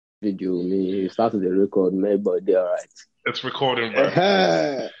video. Me started the record, man, but they're all right. It's recording, bro. All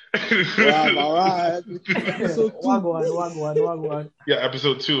right. Episode 2. Wagwan. Yeah,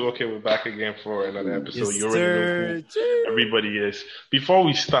 episode 2. Okay, we're back again for another episode. Yes, You already know who everybody is. Before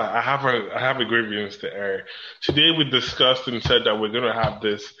we start, I have a grievance to air. Today we discussed and said that we're gonna have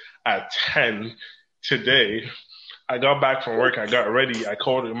this at 10 today. I got back from work, I got ready, I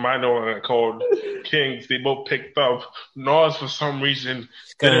called Emmanuel and I called Kings. They both picked up. Nas, for some reason,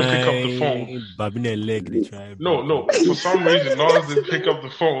 didn't pick up the phone. No, for some reason, Nas didn't pick up the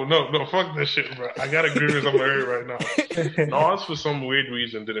phone. No, fuck that shit, bro. I got a grievance on my head right now. Nas, for some weird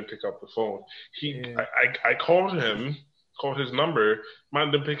reason, didn't pick up the phone. I called him, called his number, man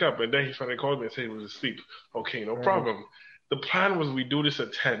didn't pick up, and then he finally called me and said he was asleep. Okay, no problem. The plan was we do this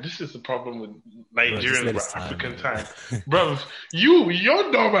at 10. This is the problem with Nigerian African time. Bro, your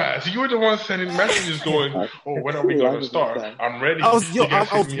dumbass. You were the one sending messages going, oh, when are we going to start? I'm ready. I was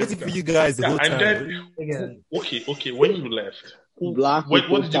waiting for you guys the whole time. And then, okay, when you left, what did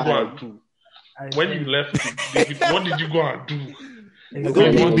you go and do? When you left, what did you go and do?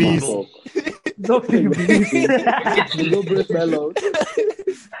 Don't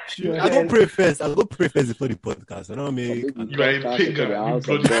I go pray first. I'll go pray first before the podcast. I don't make. You are a pig.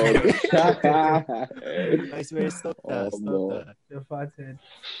 I swear, stop that. The fathead.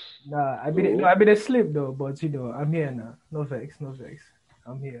 Nah, I've been asleep though, but I'm here now. No vex.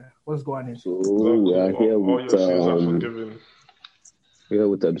 I'm here. What's going on? So we are here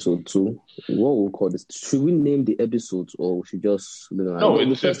with episode 2. What we'll call this? Should we name the episodes or we should just No,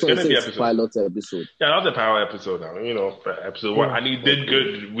 it's gonna be episode. Pilot episode. Yeah, that's a power episode now. Episode 1. And he did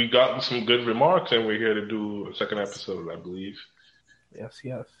good. We got some good remarks, and we're here to do a second episode, I believe. Yes.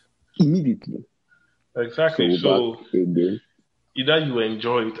 Immediately. Exactly. So either you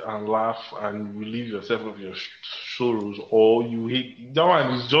enjoy it and laugh and relieve yourself of your sorrows, or you hate. That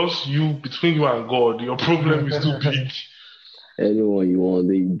one is just you, between you and God. Your problem is too big. Anyone you want,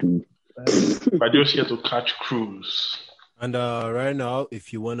 they do. We're just here to catch crews. And right now,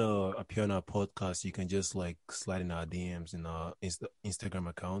 if you want to appear on our podcast, you can just slide in our DMs in our Instagram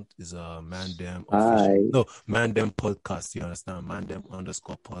account. Is Mandem official. No, Mandem podcast. You understand?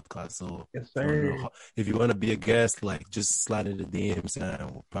 Mandem_podcast. So yes, sir. If you want to be a guest, just slide in the DMs and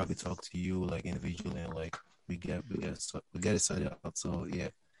we'll probably talk to you individually and we get it sorted out. So yeah.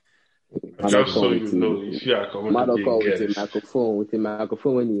 Just so you know, if you are coming to be with a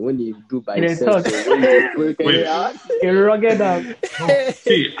microphone when you do by yourself. You're rugged up.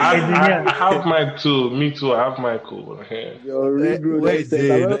 See, I have mic too. Me too. I have mic over here. Wait,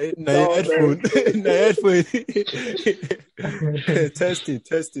 headphone. Testing.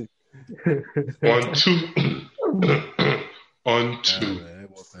 1, 2. On 2.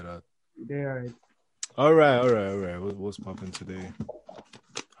 All right. What's popping today?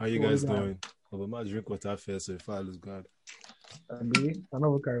 How you guys doing? Well, I drink water first, so if I lose God. I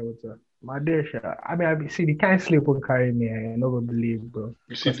never carry water. My dear, I see, they can't sleep will carry me. I never believe, bro.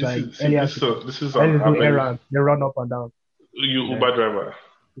 You see, this is I do errands. They run up and down. You Uber driver?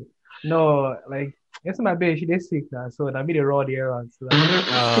 No, yes, my baby, she is sick now, so I made a raw the errands.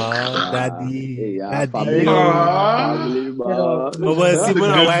 Daddy. Family. See,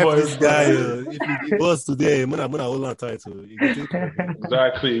 when I wife this guy, if he was today, when I hold on title.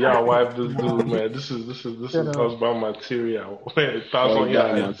 Exactly, yeah, wife this dude, man. This is husband material. 1,000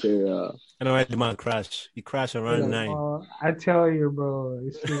 yards. And I the man crash. He crashed around 9. I tell you, bro,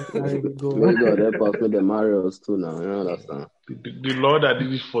 it's just like go. We got that part with the Marios too now. You understand? The Lord that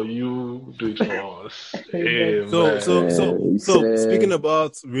did it for you, do it for us. So speaking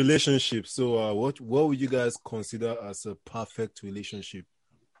about relationships, so what would you guys consider as a perfect relationship?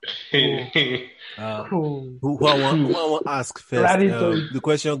 Cool. Who I want to ask first? The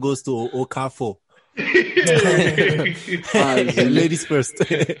question goes to Okafor. Ladies first.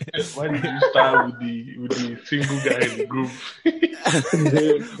 Why did you start with the single guy in the group?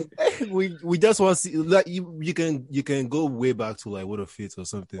 we just want to see you can go way back to what a fit or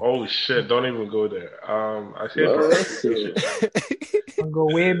something. Oh shit! Don't even go there. I said I'll go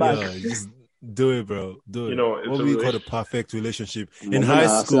way back. Just do it, bro. Do it. What we call a perfect relationship in high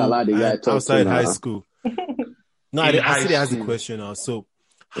school and outside high school. No, I see they ask the question now. So.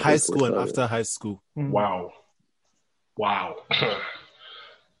 High school and after high school. Wow.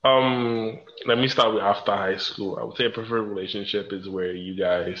 Let me start with after high school. I would say a preferred relationship is where you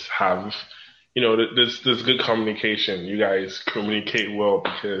guys have, there's good communication. You guys communicate well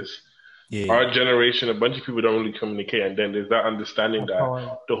because our generation, a bunch of people don't really communicate, and then there's that understanding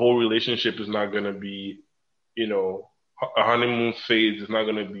that the whole relationship is not going to be, a honeymoon phase is not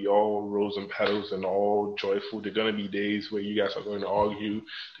going to be all rose and petals and all joyful. There are going to be days where you guys are going to argue.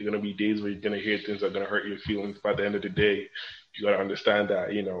 There are going to be days where you're going to hear things that are going to hurt your feelings. By the end of the day, you got to understand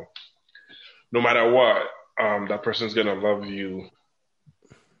that, you know, no matter what, that person's going to love you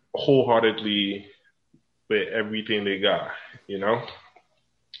wholeheartedly with everything they got, you know?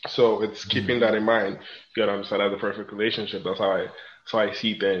 So it's keeping that in mind. You got to understand that's the perfect relationship. That's how I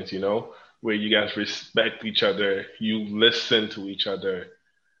see things, you know? Where you guys respect each other, you listen to each other,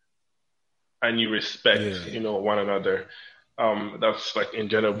 and you respect, you know, one another. That's like in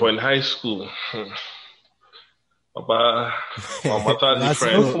general. But in high school, That's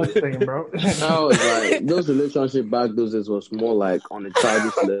thing, bro. Now it's like those relationship back those days was more like on a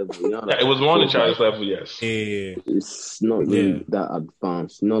childish level. You know? Yeah, it was more on a childish level, yes. Yeah. It's not really that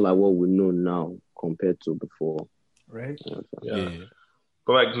advanced. Not like what we know now compared to before. Right? Yeah.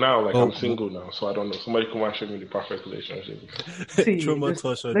 But like now, like I'm single now, so I don't know. Somebody come and show me the perfect relationship. See,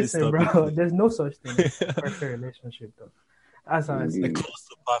 listen, bro. There's no such thing as a perfect relationship, though. That's how it's like close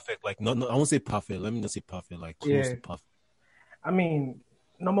to perfect. Like not I won't say perfect. Let me not say perfect. Like close to perfect. I mean,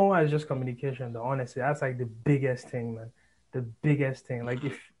 number one is just communication. Though honestly, that's like the biggest thing, man. The biggest thing. Like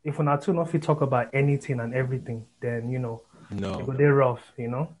if we're not too enough, we talk about anything and everything, then you know, they're rough. You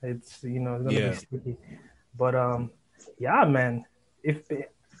know, it's it's gonna be sticky. But yeah, man. If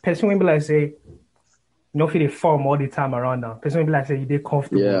person will be like say, no feel they form all the time around now. Person will be like say they're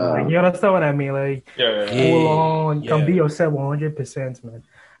comfortable. Like you understand what I mean? Like hold on, can be yourself 100%, man.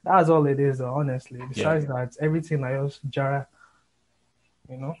 That's all it is, though, honestly. Besides that, everything else, Jara.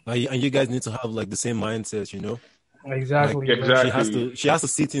 You know? And you guys need to have like the same mindset, you know? Exactly. Like, exactly. She has to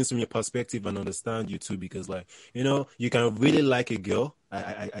see things from your perspective and understand you too, because like, you know, you can really like a girl.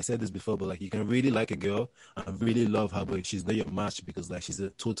 I said this before, but like you can really like a girl and really love her, but she's not your match because like she's a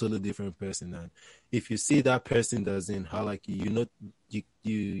totally different person. And if you see that person doesn't how like you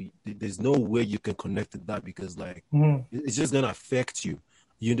there's no way you can connect to that because like it's just gonna affect you.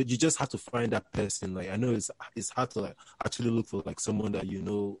 You just have to find that person. Like I know it's hard to like actually look for like someone that you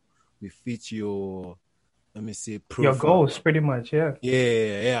know will fit your let me see profile. Your goals pretty much,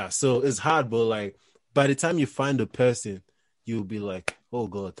 yeah. So it's hard, but like by the time you find the person, you'll be like, oh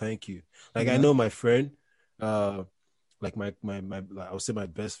God, thank you. Like I know my friend, like my I would say my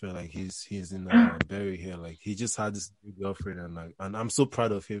best friend, like he's in Barry here. Like he just had this girlfriend and I'm so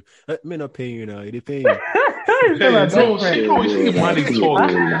proud of him. I may not pay you now, they pay you. Mr.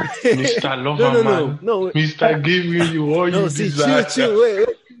 Loverman. No. Mr. Giving you all you desire. Wait.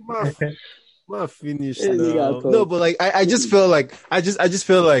 Well, finished now. No, but like I just feel like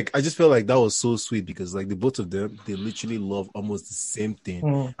that was so sweet because like the both of them they literally love almost the same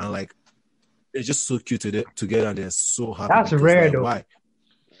thing and like they're just so cute together and they're so happy. That's rare like, though. Why?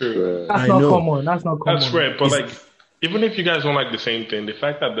 That's not common. That's rare, but like even if you guys don't like the same thing, the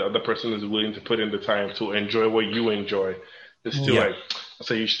fact that the other person is willing to put in the time to enjoy what you enjoy is still like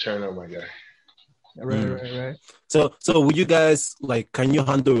that's a huge turn on, my guy. Right. So would you guys like? Can you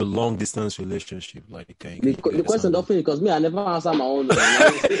handle a long distance relationship? Like, the question don't finish because me, I never answer my own. I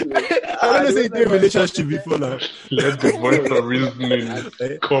don't say you're in a relationship before now. Let the voice of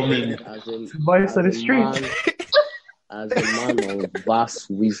reasoning come in. Voice of the street. As a man of vast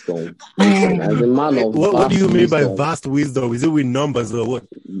wisdom. As a man of what do you mean by vast wisdom? Is it with numbers or what?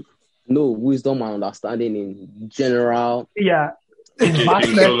 No, wisdom and understanding in general. Yeah.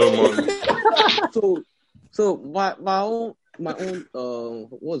 So my own what's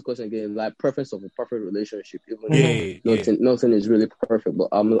the question again? Like preference of a perfect relationship. Even nothing is really perfect, but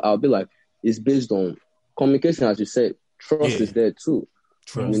I'll be like it's based on communication, as you said. Trust is there too.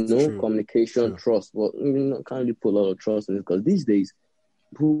 Trust, communication, trust. But can't really put a lot of trust in it because these days,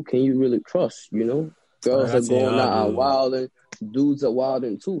 who can you really trust? You know, girls are going out and wild and dudes are wild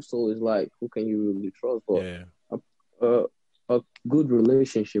and too. So it's like, who can you really trust? But a good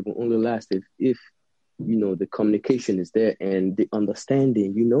relationship will only last if the communication is there and the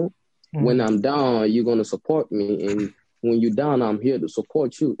understanding. When I'm down, you're gonna support me, and when you're down, I'm here to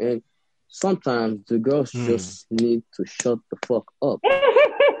support you. And sometimes the girls just need to shut the fuck up.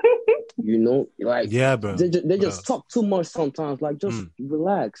 Bro. They just talk too much sometimes. Like, just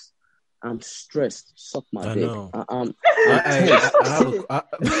relax. I'm stressed. Suck my dick. I'm tense. I'm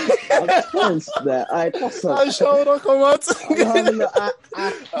tense. I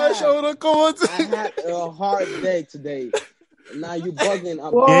had a hard day today. Now you bugging.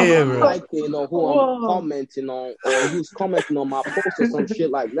 I'm liking or who I'm commenting on, or who's commenting on my post or some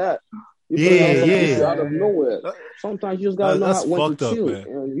shit like that. Out of nowhere. Sometimes you just gotta know when to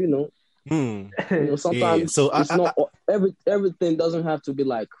chill, and sometimes it's not everything doesn't have to be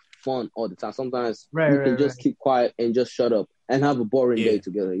like fun all the time. Sometimes we can just keep quiet and just shut up and have a boring day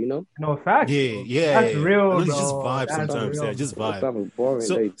together, you know? No, facts. Yeah. That's real, bro. Just vibe sometimes. Real. Yeah, just vibe. Have a boring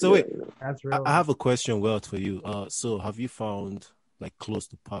day so wait, you know? That's real. I have a question, Welt, for you. So have you found like close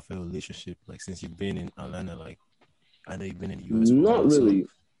to perfect relationship, like since you've been in Atlanta? Like I know you've been in the US. Not really.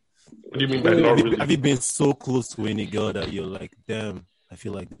 What do you mean by not really? Have you been so close to any girl that you're like, damn, I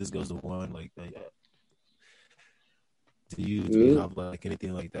feel like this girl's the one? Like, do you have like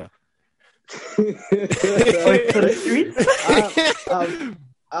anything like that?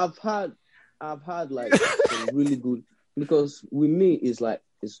 I've had like some really good, because with me it's like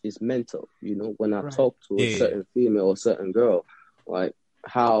it's mental, you know, when I talk to a certain female or certain girl, like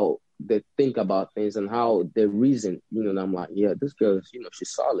how they think about things and how they reason, you know, and I'm like, yeah, this girl is, you know,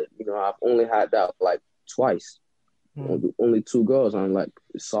 she's solid. You know, I've only had that like twice. Only 2 girls, and I'm like,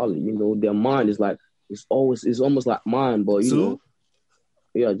 it's solid, you know, their mind is like, it's almost like mine, but you know,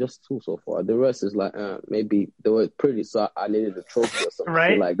 yeah, just 2 so far. The rest is like, maybe they were pretty, so I needed a trophy or something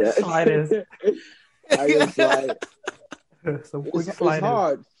right? like that. I just like, it's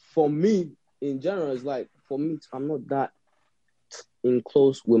hard for me in general. It's like, for me, I'm not that in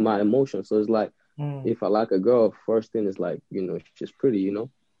close with my emotions. So it's like, if I like a girl, first thing is like, you know, she's pretty, you know,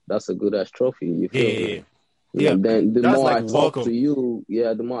 that's a good ass trophy. You feel me? Yeah. Then the more I talk to you,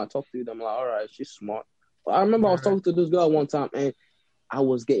 the more I talk to you, I'm like, all right, she's smart. But I remember I was talking to this girl one time, and I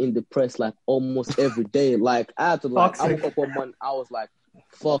was getting depressed like almost every day. Like I had to I woke up one morning, I was like,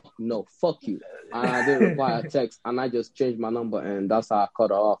 fuck no, fuck you. And I didn't reply a text, and I just changed my number, and that's how I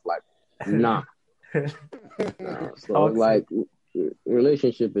cut her off. Like, nah. So like,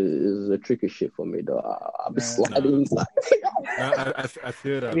 relationship is a tricky shit for me though. I'll be sliding. I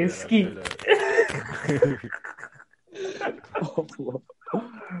feel that. It's ski.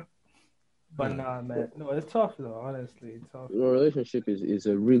 But nah, man. No, it's tough though. Honestly, it's tough. Relationship is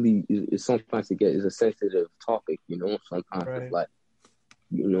a really is sometimes is a sensitive topic. You know, sometimes it's like,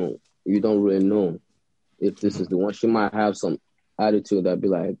 you know, you don't really know if this is the one. She might have some attitude that be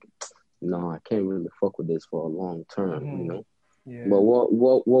like, no, I can't really fuck with this for a long term. You know. Yeah. But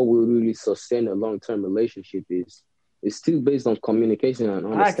what will really sustain a long term relationship is still based on communication and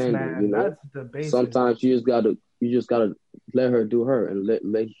understanding. You know, that's the basic. Sometimes you just gotta let her do her, and let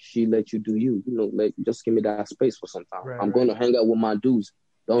you do you. You know, just give me that space for some time. I'm gonna hang out with my dudes.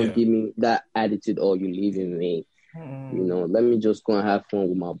 Don't give me that attitude. Oh, you leaving me. You know, let me just go and have fun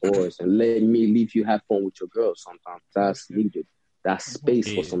with my boys, and let me leave you have fun with your girls. Sometimes that's needed. That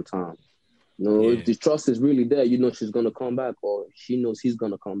space for some time. You know, if the trust is really there, you know she's gonna come back, or she knows he's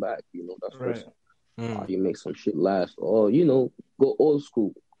gonna come back. You know, that's first. You make some shit last, or you know, go old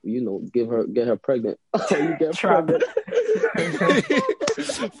school. You know, get her pregnant. You get pregnant.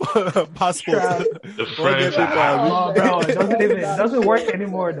 Passport. The friends. Bro, it doesn't work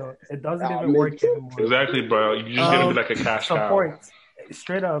anymore though. It doesn't even work anymore. Exactly, bro. You're just gonna be like a cash support. Cow.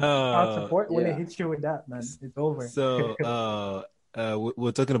 Straight up support when it hits you with that, man. It's over. So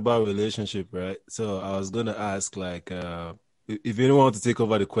we're talking about relationship, right? So I was gonna ask, like, if anyone wants to take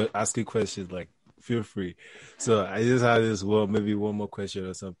over asking questions, like, feel free. So I just had maybe one more question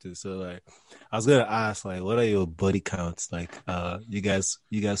or something. So like, I was gonna ask, like, what are your body counts? Like, you guys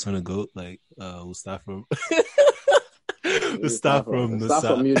want to go? Like, we'll start from. We'll start from the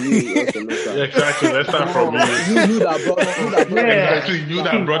side. Yeah, exactly. Let's start from you. You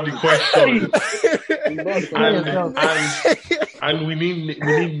that brought the question. And we need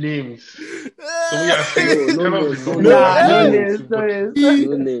names. So we are saying no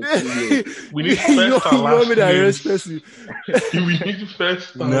names. We need first and last names. We need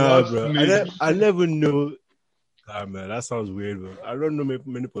first and last names. I never know. Ah, man, that sounds weird, bro. I don't know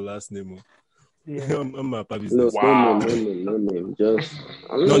many people last name. Yeah. I'm a papi. No name. Just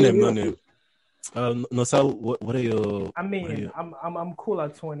no name. No, sir. What are your? I mean, I'm cool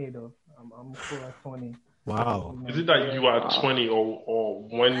at 20 though. I'm cool at 20. Wow. Is it that you are 20 or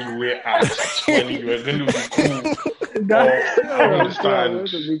when you were at 20 you were going to be cool? I understand.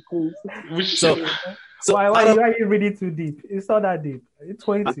 So why are you reading too deep? It's not that deep. It's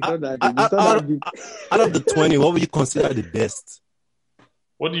 20. Out of the 20, what would you consider the best?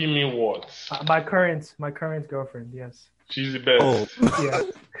 What do you mean what? My current girlfriend, yes. She's the best. Oh. Yeah.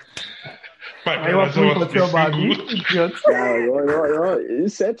 I want to talk about me. You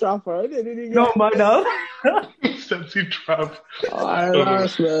set trap for it. No, man, no. Set trap. Man.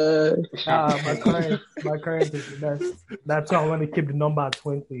 My current is the best. That's why I want to keep the number at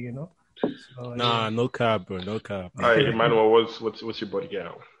 20, you know? So, no cap, bro. No cap. All right, Emmanuel, what's your body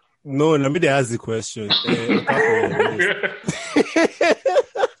count? No, let me ask the question.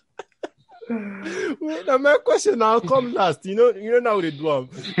 Now my question, I'll come last. You know now what they do.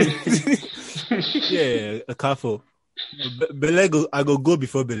 Yeah, careful. Bele I go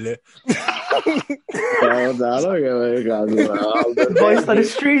before Bele. I don't get what you guys do. Boys on the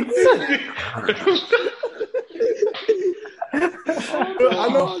streets.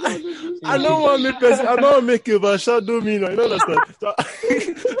 I don't want me person. I don't want to make you overshadow me. You know understand?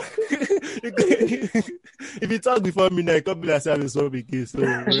 If you talk before me, now, you can't be like I'm so big case. So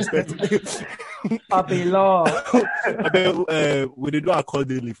respect. Papi law. We do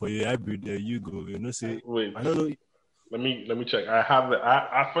accordingly for you. Hybrid. There you go. You know, say. Wait. I don't know. Let me check. I have it.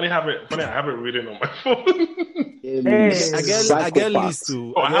 I have it written on my phone. Hey, I get list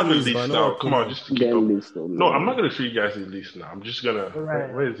too. I have a list now. Come on, just to keep up. List, no, I'm not gonna show you guys the list now. I'm just gonna.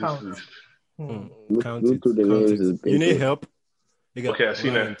 Right. Where is this Count. list? Count it. You need help? You got Okay, I see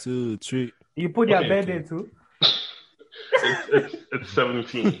 1, 2, 3. You put your bed in too? It's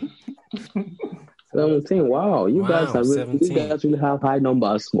 17. 17. Wow, you guys have really, 17. you guys really have high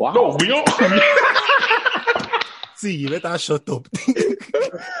numbers. Wow. No, we don't. See, you better shut up.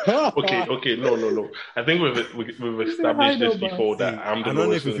 Okay. No. I think we've established this before that I'm the I don't know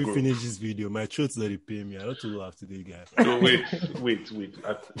lowest if in the you group. finish this video. My throat's not paying me. I don't know after today, guys. No, wait.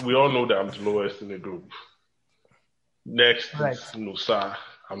 We all know that I'm the lowest in the group. Next Right. is Nusa.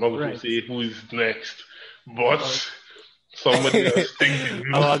 I'm not going Right. to say who is next, but somebody else thinking.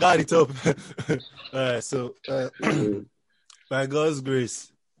 Oh, I got it up. Alright, so by God's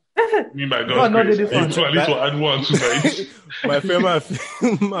grace, Me, my God, God, not grace. this I one. need to add one tonight. my friend,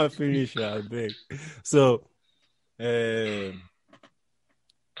 my finisher, I beg. So,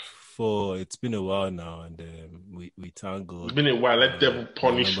 for it's been a while now, and we thank God. It's been a while. Let devil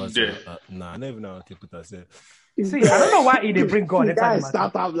punish you there. Nah, I never know how to put that. See, I don't know why they bring God inside Guys, the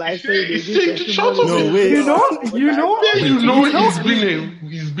start matter. up like saying they Shut up. No, wait. You know, It's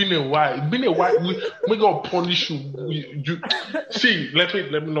been a while. It's been a while. We gonna punish you. See, let me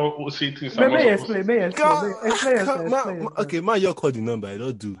not say things. May explain. Okay, man, you call the number. I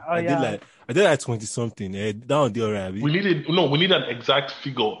don't do. Oh, yeah. I did like 20 something. Down the alright. We need an exact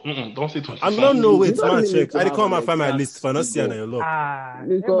figure. Don't say 20. I don't know. Wait, You don't man, need check. to I have call my an find my exact list. If I not see figure. your log.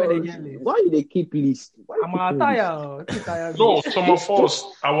 Everybody get Because list. why they keep list? I'm tired. No, some of us,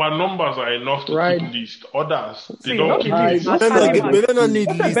 our numbers are enough to Right. keep list. Others, they See, don't not keep the list. list. They don't need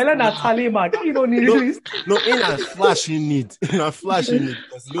list. Bella Natalie, man. You don't need list. No, in a flash you need. In a flash you need.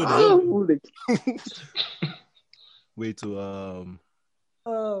 Because you know they wait to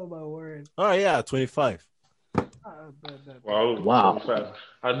Oh my word. Oh yeah, 25. Wow. 25.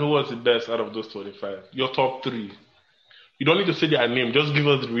 And who was the best out of those 25? Your top 3. You don't need to say their name. Just give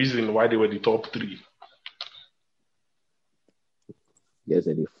us the reason why they were the top 3. Yes,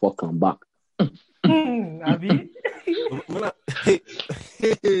 they fuck am back. Abi?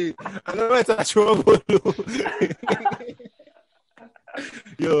 I know it's a trouble.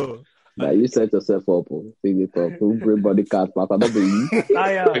 Yo. Now you set yourself up. Think it up. Who bring body cards back? I don't believe.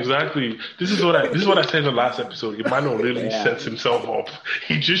 Exactly. This is what I said in the last episode. Emmanuel really sets himself up.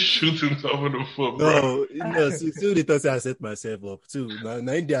 He just shoots himself in the foot, bro. No, still the thought I set myself up too. Now in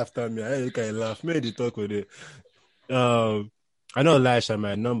the after me, I can laugh. Maybe they talk with it. I know Elisha,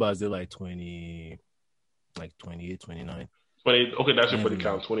 my numbers are like 20, like 28, 29. 28, okay, that's your body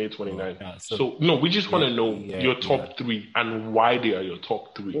count, 28, 29. Yeah, so, no, we just want to know your top 3 and why they are your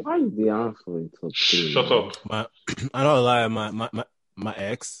top 3. Why is the answer in top 3? Shut up. I don't lie, my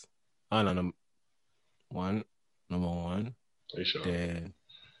ex, number one. Are you sure? Then,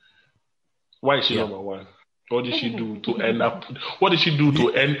 why is she number 1? What did she do to end up? What did she do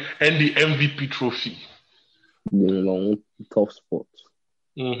to end the MVP trophy? Tough spot.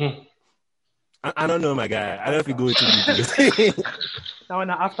 Mm-hmm. I don't know, my guy. I don't know if you go into details. Now,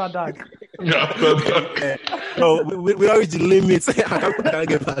 after that. No, we already the limits. I can't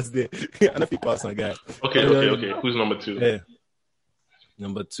get past there. I don't know if you pass, my guy. Okay. Who's number 2? Yeah.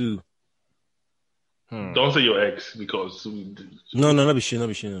 Number 2. Don't say your ex because. No, not be sure.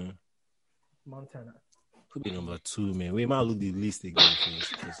 Montana. Could be number 2, man. We might look the list again.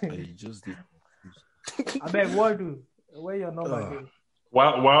 I just did. I beg, what do? Where your number is?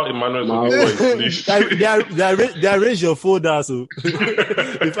 While Emmanuel is looking for his list. They arrange your folders. So.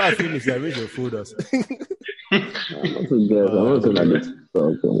 Before I finish, they arrange your folders.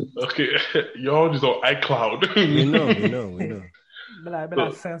 Okay, you're just on iCloud. We know.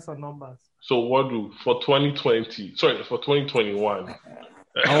 Like sense of numbers. So what do for 2020? Sorry, for 2021.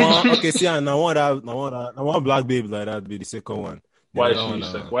 I want Black Babe like that be the second one. Why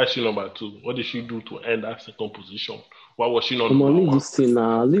is she number 2? What did she do to end that second position? while watching on. Come on, leave this thing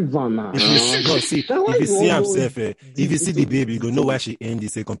now. Leave on now. If you see himself, if you see the baby, you go know why she in the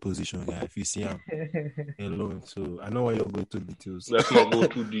second position, guy. If you see him alone, so I know why you're going to details. Let's not go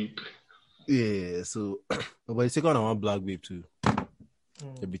too deep. Yeah, so but the second one black babe too.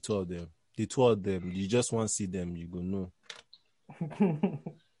 There'll be two of them. The two of them, you just want to see them, you go know.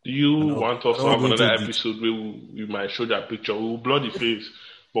 Do you want us to have another episode where we might show that picture? We'll blur the face,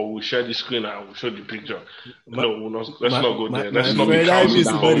 but we'll share the screen and we'll show the picture. Let's not go there. Let's not be counting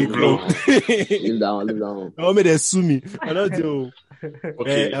down. Leave down. Oh, may they sue me. I don't do.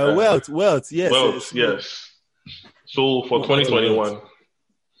 Okay. Wealth, yes. So for 2021.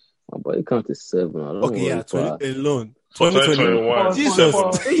 My body count is 7. I don't know. 20 alone. 2021. Jesus.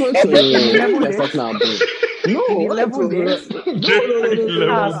 2021. That's not bad. No, 11 days. No.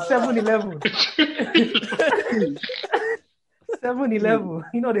 7-11. 7-11.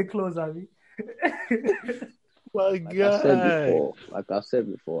 You know they close, Abby. My God. Like I said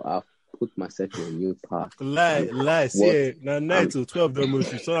before, I've put myself in a new path. Lie. See, now 9 to 12 the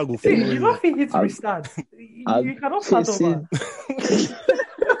most. So I go for you don't think it's restart. You cannot start over.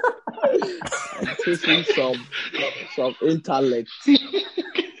 I'm taking some intellect.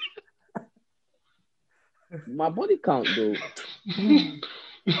 My body count though.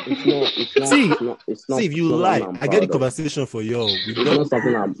 It's not. See, if you lie, I get the conversation for you. It's not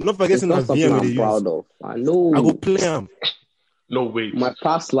something I'm proud of. I know. I go play them. No, wait. My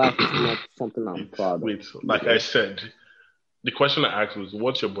past life is not something I'm proud of. Wait, like I said, the question I asked was,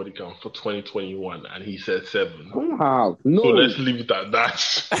 what's your body count for 2021? And he said 7. No. So let's leave it at that.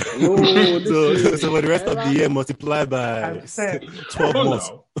 So for the rest of the year, multiply by 12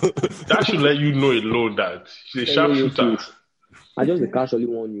 months. That should let you know alone that she's a sharpshooter. I just catch only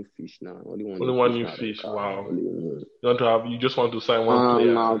one new fish now. Only one new fish. Wow. You just want to sign one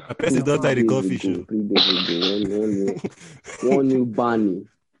player. I person don't tie the golf fish. 3 days ago. One new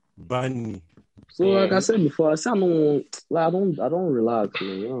Barney. So like I said before, I say I don't relax,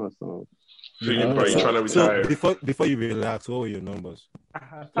 man. You understand? So you're trying to retire. So before you relax, what were your numbers?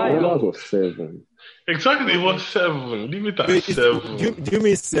 Numbers was 7. Exactly, it was 7. Leave it at 7. Give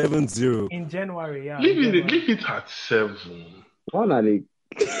me 7-0. In January, yeah. Leave it at 7. One are they?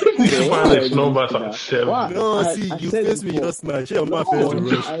 Find numbers at 7. No, you face me just now. Share my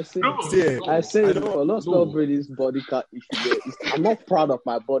face. I say let's not bring this body count issue. I'm not proud of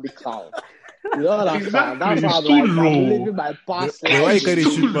my body count. You know what I'm saying? That's how I'm living my past life. Why you can't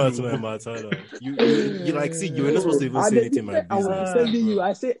shoot past my matter? You like, see, you're not supposed to even say anything in my business. I was telling you,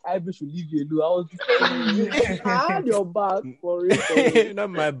 I said Ivy should leave you alone. I was telling you, I had your back for it. Not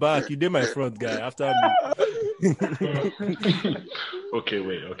my back. You did my front, guy. After me. Okay,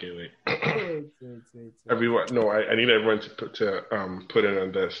 wait. Everyone, no, I need everyone to put in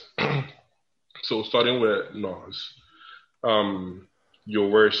on this. So starting with Nas, your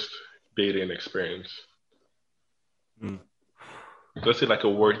worst dating experience. Let's say like the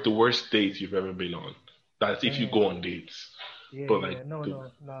worst date you've ever been on. That's if you go on dates. No,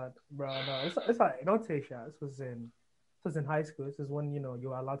 bro, no. It's like, don't take shots. This was in high school. This is when you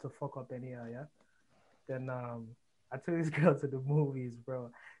were allowed to fuck up anyhow, yeah. Then I took this girl to the movies,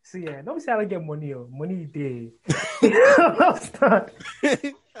 bro. See, don't say I don't get money. Money day.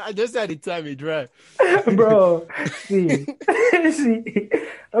 I just had the time you drive, bro. See.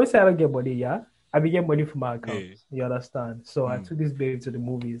 Don't say I don't get money, yeah. I be get money from my account. Yeah. You understand? So I took this babe to the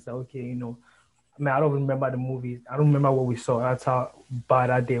movies. Okay, I don't remember the movies. I don't remember what we saw. That's how bad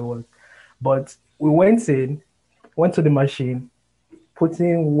that day was. But we went to the machine, put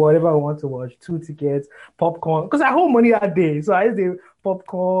in whatever I want to watch, 2 tickets, popcorn. Because I had money that day. So I used to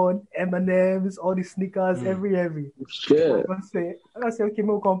popcorn, M&Ms, all the sneakers, every. Sure. I say, okay,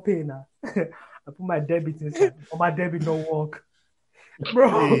 we'll come pay now. I put my debit inside. But my debit don't work.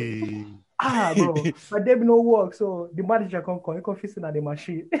 Bro. Hey. Bro. My debit don't work. So the manager come call. He come fix it at the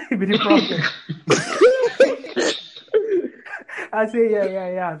machine. Be the problem. I say,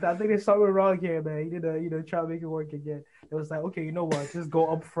 yeah. So I think there's something wrong here, man. You need to try to make it work again. It was like, okay, you know what? Just go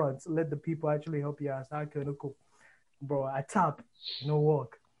up front. Let the people actually help you out. I couldn't cook. Bro, I tap.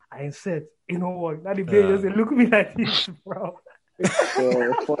 Work. I insert. Work. Now the baby doesn't look at me like this, bro.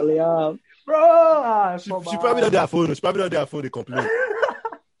 Folly up. Bro. She probably not their phone. She probably not their phone. They complain.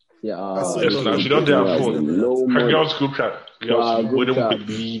 Yeah. She don't have her phone. Her girl's group chat. Girls wouldn't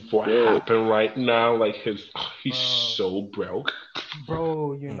believe what happened right now. Like he's so broke.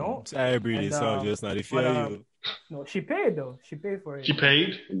 Bro, I breathe it sound just not. If you no, she paid though. She paid for it. She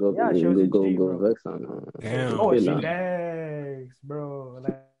paid? She was go vex on her. Damn. She begs, bro.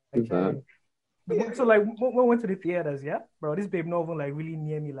 So like when we went to the theaters, yeah, bro. This babe not even like really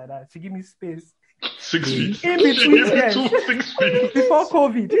near me like that. She give me space. 6 feet. In between, yes. 6 feet. Before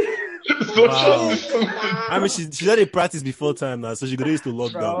COVID. Social distancing. I mean, she had a practice before time now, so she got used to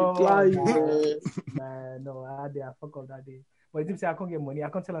lockdown. Man, no, I fuck up that day. But if say I can't get money, I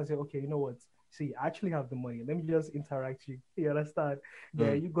can't tell her, say, okay, you know what? See, I actually have the money. Let me just interact you. You understand?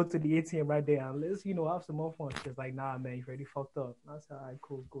 Yeah, you go to the ATM right there and let's, have some more fun. She's like, nah, man, you've already fucked up. I said, all right,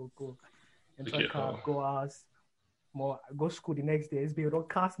 cool. Enter car, go house. Go school the next day. It's be don't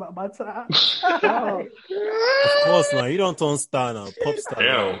cast my time. Of course, man. You don't turn star now, pop star.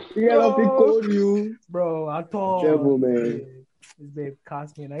 Damn. Yeah, I'll be call you, bro. I thought, Devil, man. This babe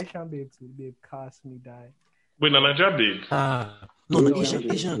cast me, and I shan't be able to. Babe cast me, die. Wait, Nanaja babe. No,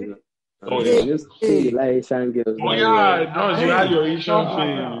 Asian. Oh yeah. Like Asian girls. Oh yeah, no, you had your Asian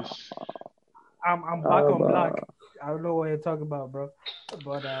face. I'm back on black. I don't know what you're talking about, bro.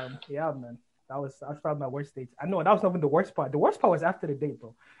 But yeah, man. That's probably my worst date. I know that was not even the worst part. The worst part was after the date,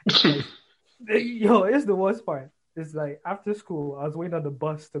 bro. It's the worst part. It's like after school, I was waiting on the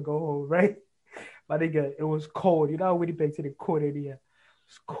bus to go home, right? But nigga, it was cold. You know how Winnipeg to the cold area.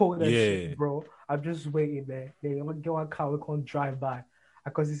 It's cold as shit, bro. I'm just waiting there. They don't get one car, we can't drive by.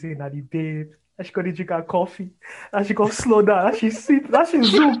 Because he say that he did. And she gonna drink her coffee. And she gonna slow down. And she sip. And she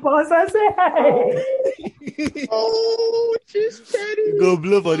zoom past. I say, hey. Oh, she's petty. Go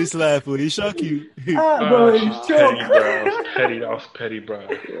blow for this life, he shock you. Bro, it's joke. That was petty, bro.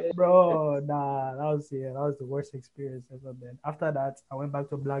 Bro, nah, that was the worst experience ever, man. After that, I went back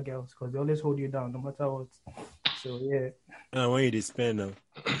to black girls because they always hold you down no matter what. So yeah. I want you to spend now.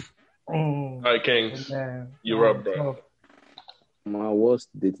 All right, Kings, you're up, bro. My worst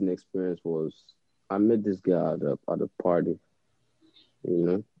dating experience was I met this girl at a party,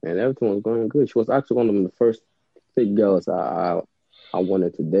 and everything was going good. She was actually one of the first thick girls I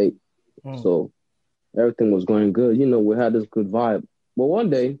wanted to date. So everything was going good. We had this good vibe. But one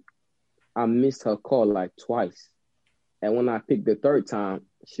day, I missed her call like twice. And when I picked the third time,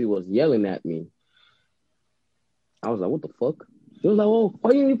 she was yelling at me. I was like, what the fuck? She was like, oh,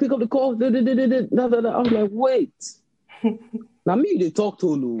 why you didn't pick up the call? I was like, wait. Now me, they talk to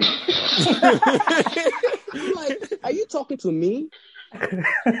Lou. I'm like, are you talking to me? Because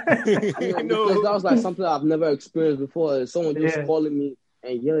that was like something I've never experienced before. Someone just calling me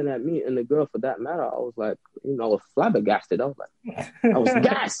and yelling at me, and the girl for that matter. I was like, I was flabbergasted. I was like, I was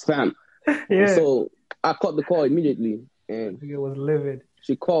gassed, fam. Yeah. So I caught the call immediately, and it was livid.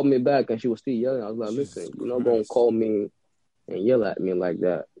 She called me back, and she was still yelling. I was like, listen, you're not gonna call me and yell at me like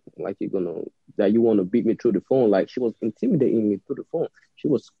that. Like that you want to beat me through the phone. Like she was intimidating me through the phone. She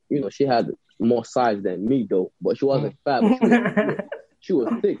was, she had more size than me though, but she wasn't fat. She was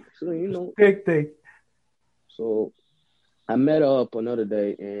thick. So, thick. So I met her up another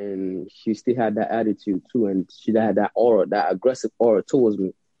day, and she still had that attitude too, and she had that aura, that aggressive aura towards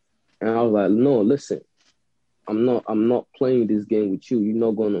me. And I was like, no, listen, I'm not playing this game with you. You're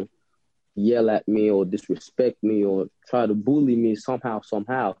not gonna yell at me or disrespect me or try to bully me somehow.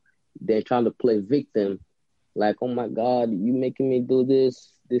 Then trying to play victim, like, oh my God, you making me do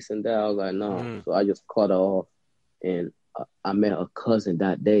this and that. I was like, no. So I just cut her off, and I met her cousin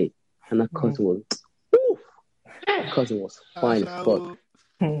that day, and her cousin was, her cousin was fine as fuck.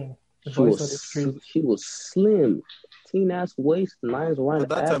 She was slim, teen ass waist, nice round. At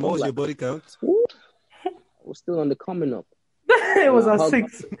that time, what was your body count? I was still on the coming up. It was at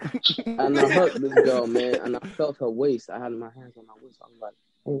 6. And I hugged this girl, man, and I felt her waist. I had my hands on her waist. I was like,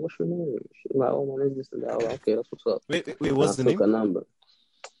 hey, what's your name? She was like, oh, my name is this and that. I was like, okay, that's what's up. Wait, what's the name? I took her number.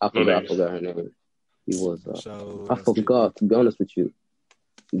 I forgot her name. He was, I forgot, to be honest with you.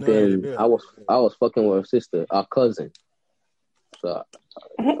 Then I was fucking with her sister, our cousin. So,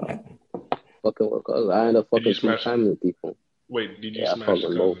 fucking with her cousin. I ended up fucking 2 family people. Wait, did you smash her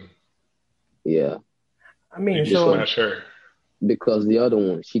cousin? Yeah. I mean, did you smash her? Because the other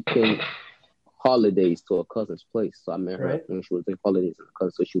one, she came holidays to her cousin's place. So I met her when she was in holidays with her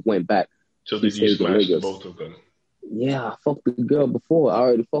cousin. So she went back. So did you smash both of them? Yeah, I fucked the girl before. I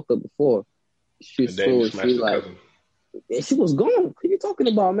already fucked her before. She was gone. What are you talking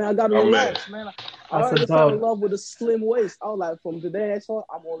about, man? I got to relax, man. I already fell in love with a slim waist. I was like, from today I saw,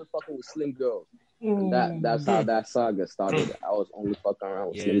 I'm only fucking with slim girls. And that's how that saga started. I was only fucking around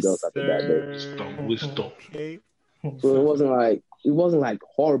with slim girls after that day. So it wasn't like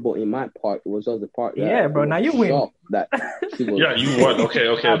horrible in my part. It was just the part that bro. Now you win. That she was, you won.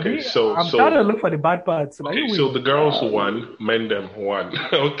 Okay. So I'm trying to look for the bad parts. So the girls won, men them won.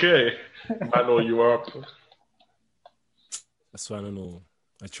 Okay, I know you are. That's why I don't know.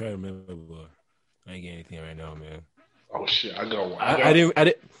 I try to remember, but I ain't getting anything right now, man. Oh shit, I got one. I didn't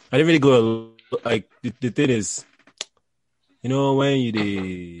really go like the thing is, when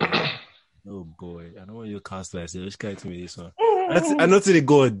you Oh boy, I don't want you to cast like this. Guy to me this one. I know they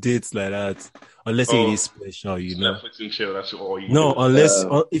go on dates like that unless it is special, you know. Netflix and chill. That's all you. No, do. Unless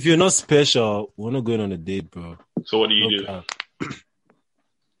if you're not special, we're not going on a date, bro. So what do you do?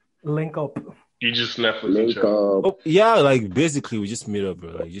 Link up. You just Netflix and chill. Oh, yeah, like basically we just meet up, bro.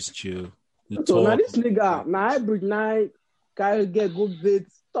 Like just chill. So now this nigga, now hybrid night, can get good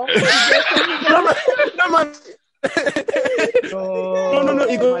dates. No, man. No.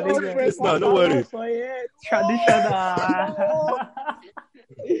 You go. No, don't worry. Traditional.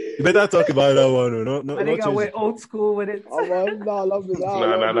 You better talk about that one. No. I think I went old school with it. No.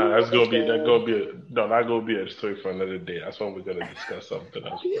 That's gonna be a story for another day. That's when we're gonna discuss something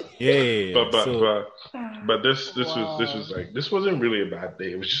else. Yeah. But this wasn't really a bad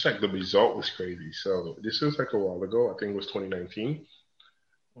day. It was just like the result was crazy. So this was like a while ago. I think it was 2019,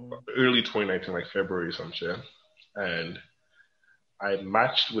 early 2019, like February or some shit. And I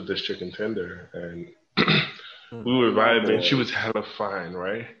matched with this chick in Tinder, and we were vibing. She was hella fine,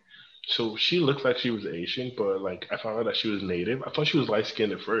 right? So she looked like she was Asian, but like I found out that she was native. I thought she was light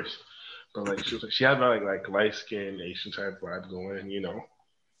skinned at first, but like she had like light skinned Asian type vibe going, you know,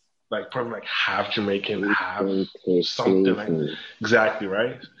 like probably like half Jamaican, half something like exactly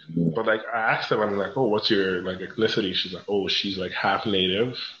right. But like I asked her, I'm like, oh, what's your like ethnicity? She's like, oh, she's like half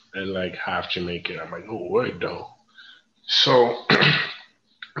native and like half Jamaican. I'm like, oh, word though. So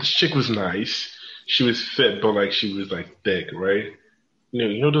this chick was nice. She was fit, but like she was like thick, right?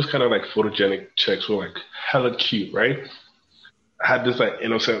 You know those kind of like photogenic chicks were like hella cute, right? I had this like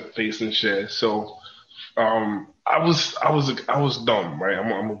innocent face and shit. So I was dumb, right? I'm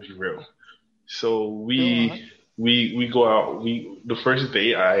gonna be real. So we go out. The first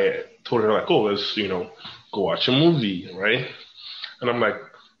day I told her like, oh, let's go watch a movie, right? And I'm like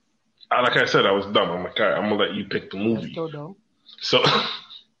I said, I was dumb. I'm like, all right, I'm gonna let you pick the movie. So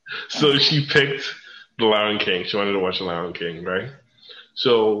she picked The Lion King. She wanted to watch The Lion King, right?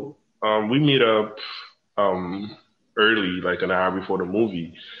 So we meet up early, like an hour before the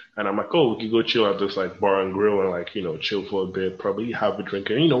movie. And I'm like, oh, we could go chill at this like bar and grill and like, chill for a bit, probably have a drink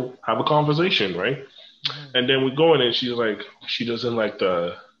and, have a conversation, right? Mm-hmm. And then we go in and she's like, she doesn't like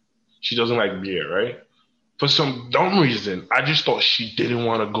beer, right? For some dumb reason, I just thought she didn't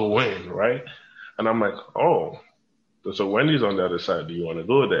want to go in, right? And I'm like, oh, so Wendy's on the other side. Do you want to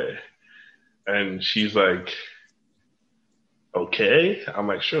go there? And she's like, okay. I'm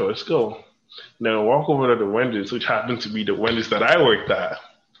like, sure, let's go. Now walk over to the Wendy's, which happened to be the Wendy's that I worked at.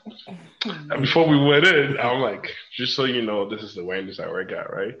 And before we went in, I'm like, just so you know, this is the Wendy's I work at,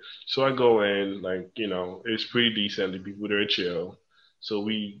 right? So I go in, like, it's pretty decent. The people there are chill. So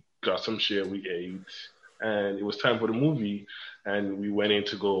we got some shit, we ate. And it was time for the movie, and we went in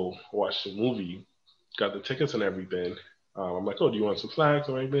to go watch the movie, got the tickets and everything. I'm like, oh, do you want some snacks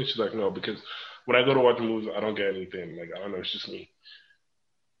or anything? She's like, no, because when I go to watch the movies, I don't get anything. Like, I don't know, it's just me.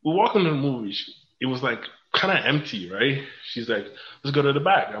 We walk into the movie. It was like kind of empty, right? She's like, let's go to the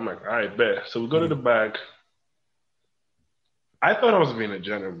back. I'm like, all right, bet. So we go to the back. I thought I was being a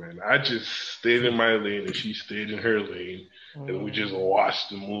gentleman. I just stayed in my lane, and she stayed in her lane, and we just watched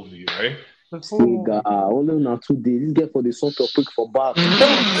the movie, right? Nigga, only now 2 days. This get for the sort of quick for back.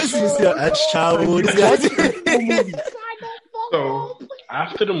 This is your childhood. So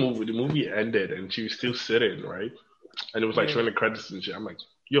after the movie ended, and she was still sitting, right? And it was like showing the credits and shit. I'm like,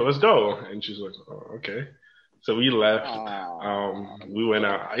 yo, let's go. And she's like, oh, okay. So we left. We went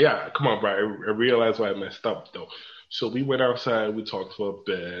out. Yeah, come on, bro. I realized why I messed up though. So we went outside. We talked for a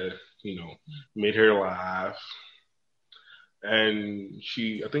bit. Made her laugh. And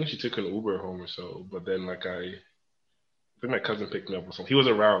I think she took an Uber home or so. But then, like, I think my cousin picked me up or something. He was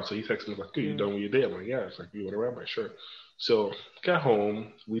around, so he texted me, like, hey, you done with your day? I'm like, yeah. It's like, you went around? I'm like, sure. So, got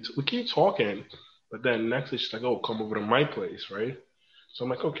home. We keep talking. But then next, she's like, oh, come over to my place, right? So I'm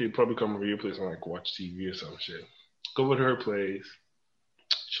like, okay, probably come over to your place and, like, watch TV or some shit. Go over to her place,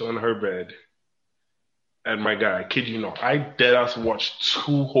 chill in her bed. And my guy, I kid you not, I deadass watched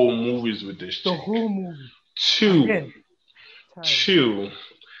 2 whole movies with this chick. The whole movie? 2. Again. 2.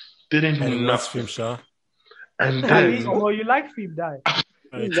 Didn't do nothing. And then you like film, die.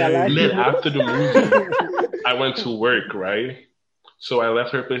 And then after the movie, I went to work, right? So I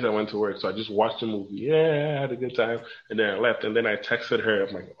left her place, I went to work. So I just watched the movie. Yeah, I had a good time. And then I left. And then I texted her.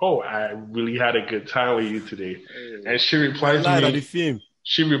 I'm like, oh, I really had a good time with you today. And she replies to me.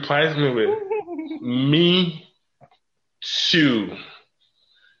 She replies me with, me too.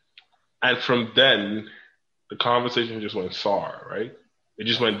 And from then, the conversation just went sour, right? It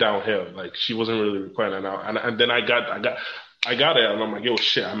just went downhill. Like, she wasn't really replying. And then I got it, and I'm like, yo,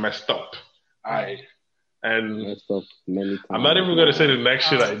 shit, I messed up. And I'm not even gonna say the next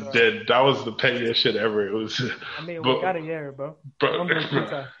shit I did. That was the pettiest shit ever. It was. I mean, we got a year, bro.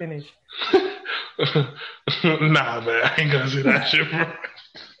 Finish. Nah, man, I ain't gonna say that shit, bro.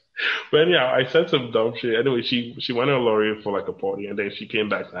 But anyhow, I said some dumb shit. Anyway, she went on Laurier for like a party, and then she came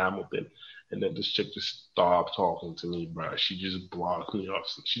back to Hamilton, and then this chick just stopped talking to me, bro. She just blocked me off.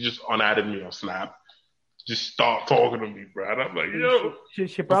 She just unadded me on Snap. Just stopped talking to me, bro. And I'm like, yo.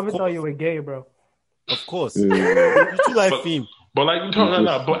 She probably thought you were gay, bro. Of course. You too like him. But like,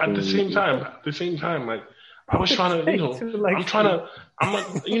 no. But at the same time, like, I was trying to, I'm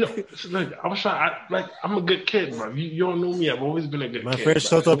a good kid, bro. You don't know me. I've always been a good kid. My friend,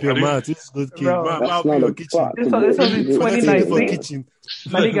 shut up your mouth. This is good kid. Bro, I'll be your kitchen. This was in 2019.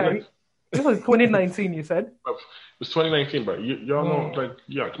 This was 2019, you said? It was 2019, bro. Y'all know, like,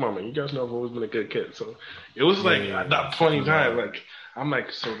 yeah, come on, man. You guys know I've always been a good kid. So it was like, at that point in time, like, I'm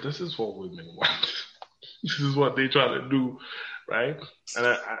like, so this is what women want. This is what they try to do, right? And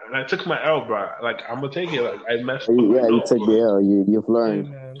I took my L, bro. Like, I'm gonna take it. Like, I messed up. Yeah, you took the L. You've learned.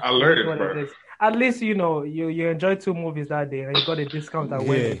 Yeah, I learned it, bro. At least you enjoyed 2 movies that day, and you got a discount at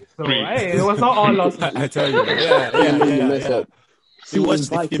Wendy's. So hey, it was not all lost. I tell you, yeah. She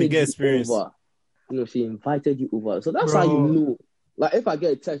invited you experience. Over. She invited you over, so that's how you know. Like, if I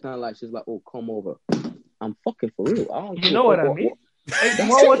get a text and like she's like, "Oh, come over," I'm fucking for real. I don't know what I mean? You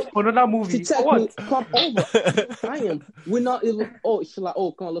want to watch another movie? She texted me, "Come over." I am. We're not even. Oh, she's like,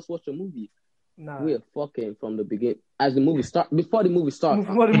 "Oh, come on, let's watch a movie." Nah. We're fucking from the beginning. As the movie starts, before the movie starts.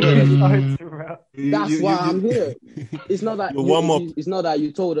 That's why I'm here. It's not that it's not that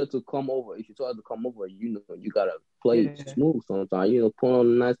you told her to come over. If you told her to come over, you gotta play smooth sometimes. Put on a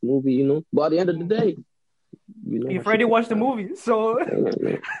nice movie. But at the end of the day, you've already watched the movie, so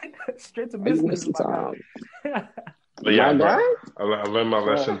straight to business. But yeah, I learned my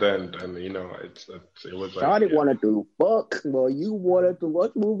lesson then, and it was like. I didn't want to fuck, but you wanted to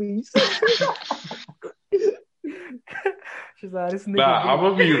watch movies. She's like, this nigga. Nah, I'm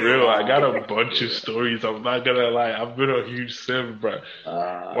gonna be real. I got a bunch of stories. I'm not gonna lie. I've been a huge simp, bro.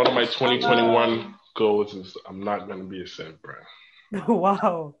 One of my 2021 goals is I'm not gonna be a simp, bro.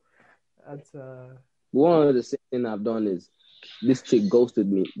 Wow, that's One of the things I've done is this chick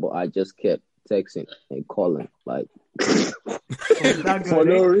ghosted me, but I just kept texting and calling like for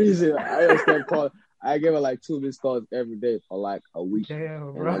no reason. I just kept calling. I gave her like 2 missed calls every day for like a week.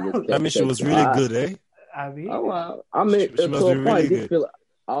 Damn, bro. That means she was really good, eh? I mean, to a point,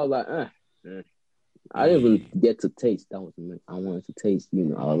 I was like, I didn't even get to taste. That was the I wanted to taste. I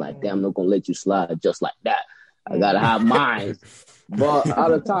was like, damn, I'm not gonna let you slide just like that. I gotta have mine. But at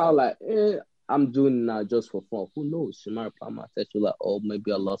the time, like, I'm doing it now just for fun. Who knows? She might reply my text like, oh,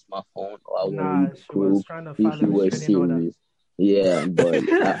 maybe I lost my phone or I want to was trying to find a serious. Yeah, but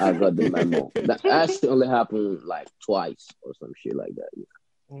I got the memo. That actually only happened like twice or some shit like that.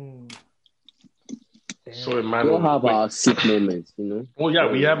 So we'll have our sick moments, Oh yeah,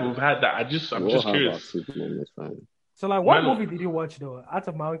 we've had that. I'm just curious. So like, what movie did you watch though? Out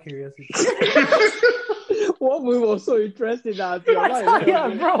of my own curiosity. What movie was so interesting that yeah,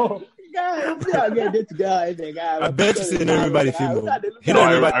 bro. I bet you seen everybody film. I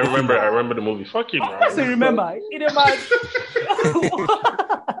remember the movie. Fuck you, bro. I still remember. I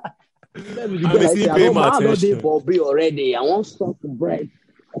already. I want some bread.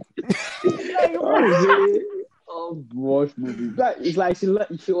 Watch movies. It's like she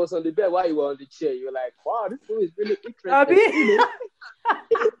was on the bed while you were on the chair. You're like, wow, this movie is really interesting. How did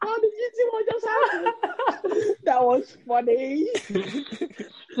you see what just happened? That was funny.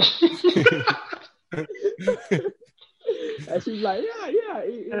 And she's like, yeah,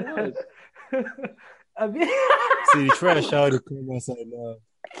 it was. See, the trash out of come outside now.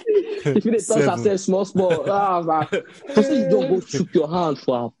 If you thought I said small, I was like, you don't go shook your hand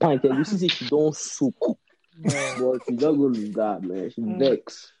for a pint, and you see she don't shook. But she don't go lose that, man. She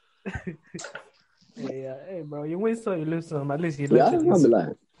vex. Yeah, hey, bro, you win some, you lose some. At least you lose some.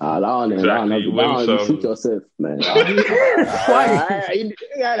 I'll be like, you shoot yourself, man. Twice.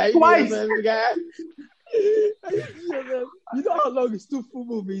 You know how long is 2 full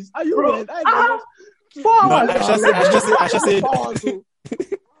movies? Are you right? 4 hours. I should say.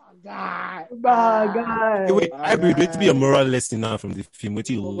 God. Wait, I would like to be a moral lesson now from the film. What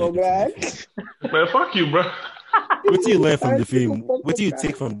do you learn? Man, fuck you, bro. What do you learn from the film? What do you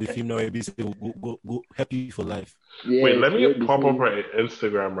take from the film now? Go help you for life. Yeah, wait, let me pop up her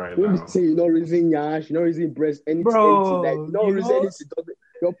Instagram right now. You don't reason yash, you don't reason breast, anything. You don't reason anything.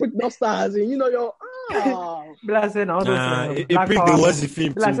 Your prick no stars, and your Blasting all those it bring the watch the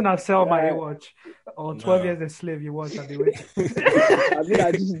film blasting and sell my watch. Or 12 years a slave you watch and they wait. I mean,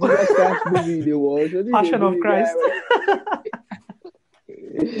 I just that movie they watch. Passion of Christ.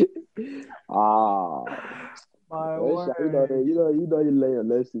 My word. You learn your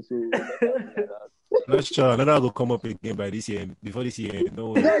lesson. So not sure. Another will come up again by this year. Before this year,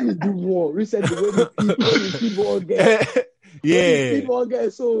 no. That is the one recently when the people get. Yeah. People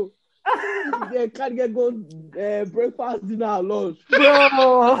get so. They can't get go breakfast, dinner, and lunch.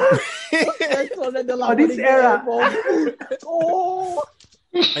 Bro. This era. Oh.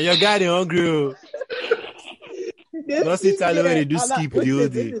 And your guy, they hungry. Not see Tyler when they do skip the whole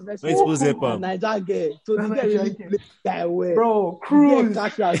day. When it's supposed to happen. Niger girl. So the guy really play guy well. Bro, cruise.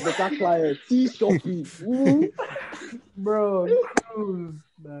 Cash as better client. Tea shopping. Bro, cruise,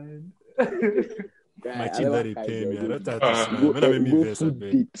 man. My team that they pay me. I don't have to smile. When I make me best, I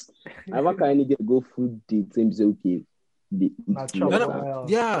bet. Never can any get go food date. Seems okay.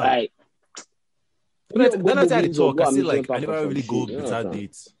 Yeah. Like. When I try to talk, I feel like I never really go without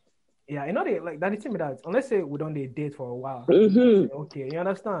dates. Yeah, you know they like that. Thing with that, unless say we don't date for a while. Okay, you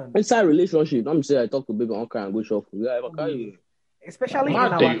understand? Inside relationship, I'm saying I talk to baby uncle and go shop. Especially in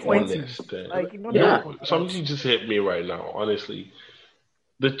our 20s. Like, you know, something just hit me right now. Honestly,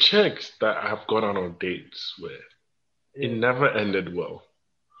 the chicks that I have gone on dates with, it never ended well.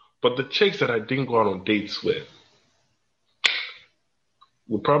 But the chicks that I didn't go on dates with,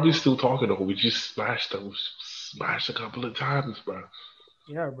 we're probably still talking, or we just smashed a couple of times, bro.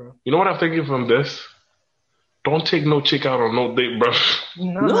 Yeah, bro. You know what I'm thinking from this? Don't take no chick out on no date, bro.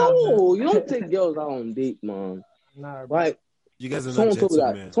 No, you don't take girls out on date, man. Nah, bro. Like, you guys are not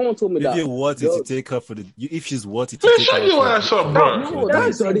gentlemen. Someone told me if that. If you're worthy to take her for if she's worthy to take her. Shut your ass up, bro. No,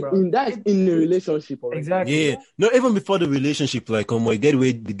 that's in the relationship already. Exactly. Yeah. No, even before the relationship, like, you get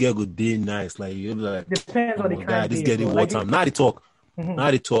away, the girl go day nice. Like, you're like, depends on the kind of this girl did what time. Now they talk.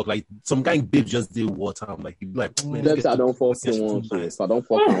 Now they talk like some kind of babe just did what time. Like, you'd be like, I don't fuck someone. So if I don't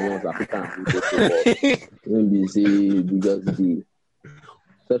fuck someone, I can't. Maybe say because the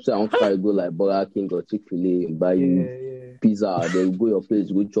except I don't try to go like Burger King or Chick-fil-A and buy you pizza. Then go your place,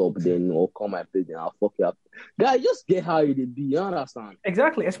 go chop, then or come my place, then I'll fuck you up. Guys, just get how it be. You understand?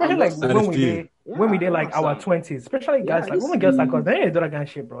 Exactly. Especially like when we did like our 20s. Especially guys like women girls like us, they ain't do that kind of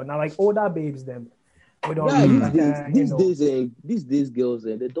shit, bro. Now like older babes them. We don't these days girls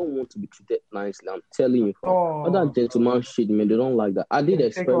they don't want to be treated nicely. I'm telling you. Other gentleman shit, man, they don't like that. I did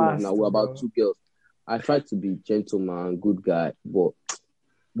experiment now with about 2 girls. I tried to be gentleman, good guy, but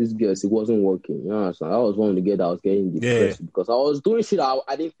these girls, it wasn't working. You know what I'm saying? I was one of the girls that was getting depressed because I was doing shit I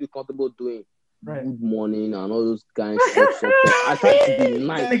didn't feel comfortable doing. Right. Good morning and all those kind of stuff. I tried to be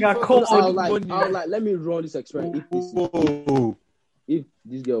nice. I was like, let me run this experiment. If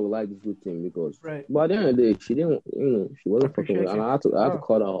this girl would like this good thing, because but at the end of the day, she didn't, she wasn't fucking with it, and I had to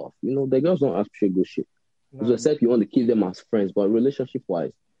cut her off. The girls don't appreciate good shit. So except you want to keep them as friends, but relationship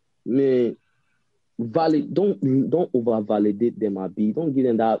wise, man, don't over validate them. Don't give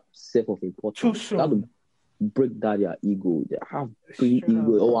them that self of importance. That'll break down their ego. They have pretty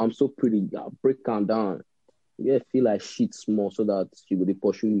ego. Oh, I'm so pretty. Break calm down. Yeah, feel like shit small so that she will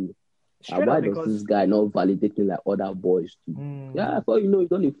pursue you. Why does this guy not validating like other boys do? Yeah, I thought you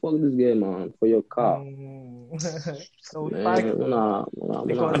don't need fuck this guy, man, for your car. And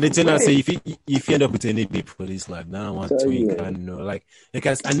the thing I say, if you end up with any babe for this, like, now I want to like,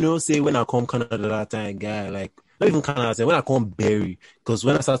 because I know, say, when I come Canada that time, guy, like, not even Canada, say, when I come Barry, because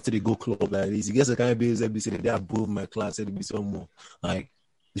when I start to go club like this, you guess the kind of babes that be saying they're above my class, it'll be so more. Like,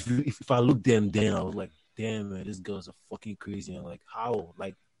 if I look them, then I was like, damn, man, these girls are fucking crazy. And like, how?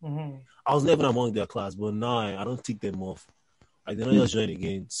 Like, I was never among their class, but now I don't take them off. I did not just join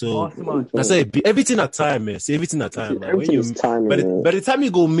again. So I say everything at time, man. Say everything at time. Like when you by the time you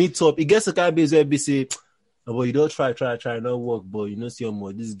go meet up, it gets a kind of busy. Be say, but you don't try, not work. But you know, see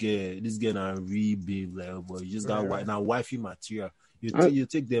more. This girl now real big, like, but you just got now wifey material. You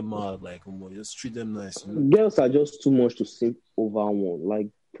take them out, like, just treat them nice. Girls are just too much to sink over one. Like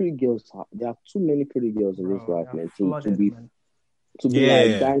pretty girls, there are too many pretty girls in this life, man. To be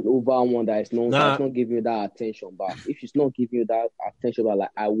like dying over one that is not giving you that attention back. If she's not giving you that attention back,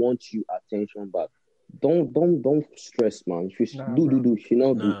 like I want you attention back. Don't stress, man. If she do, she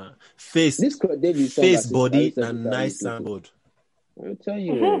not do. Face body and nice soundboard. I tell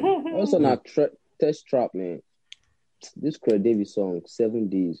you, man. Also not test trap, man. This Craig Davis song, 7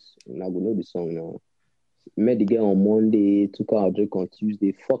 days. And I will know the song now. Met the girl on Monday, took her a drink on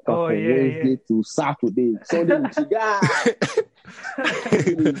Tuesday, fuck her from Wednesday to Saturday, Sunday with the guy.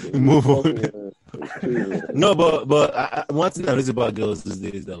 Move on. No, but one thing I notice about girls these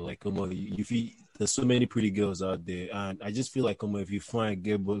days is that like, come on, you feel there's so many pretty girls out there, and I just feel like, come on, if you find a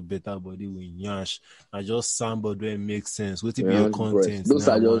girl better body with nyash, I just somebody where it makes sense. What if your content? Those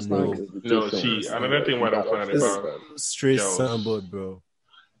are just no. See, another thing what I'm finding about straight soundboard, bro.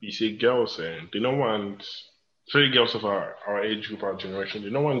 You see, girls saying they don't want. Especially girls of our age group, our generation, they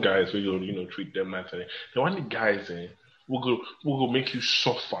don't want guys who will, treat them nicely. They want the guys who go make you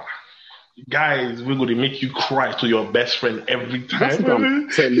suffer. Guys, we're going to make you cry to your best friend every time. That's what I'm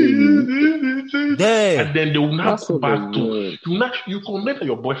telling you. Damn. And then they will not go back to you comment that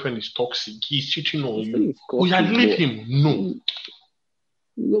your boyfriend is toxic, he's cheating on you. We had leave him. No.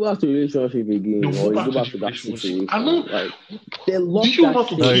 You go back to the relationship again, or you go back to that situation. I know. Like, they love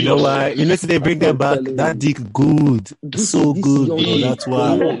that. No, you know why? You know, they bring them back. That dick good, so good. Bro, that's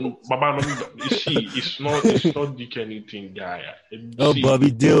why. Baba, it's not dick anything, guy. Oh, Bobby,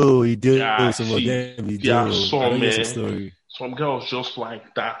 he did. Yeah, Some of them, he did. Some girls just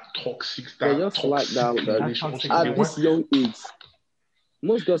like that toxic. They just like that. At this young age,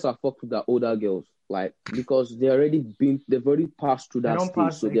 most girls are fucked with the older girls. Like, because they've already passed through that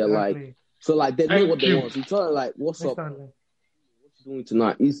stage, so they're like, they know what they want. You tell them like, what's up? What you doing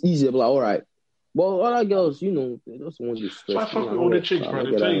tonight? It's easy. Like, all right. But other girls, they just want this stress. So I fuck with older chicks, bro.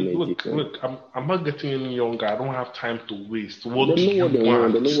 They tell you, look, I'm not getting any younger. I don't have time to waste. What do you want? They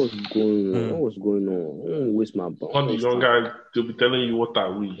know what's going on. I don't want to waste my bone. On the younger, they'll be telling you what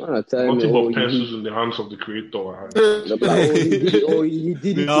are we. Nothing but pencils in the hands of the creator. He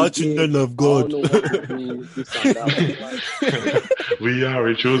did it. We are children of God. We are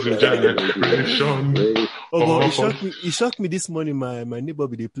a chosen generation. It shocked me this morning. My neighbor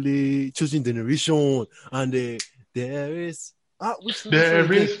they play Chosen Generation, and there is power.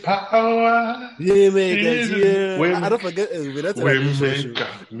 Yeah, man. I don't forget. Yeah,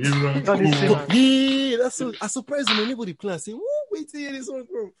 that's so. I surprised when anybody play. I say, wait to hear this one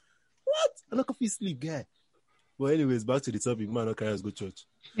from. What? I'm not gonna sleep, guy. But anyways, back to the topic. Man, no carry us go church.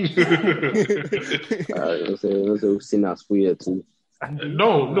 Sinners for you too.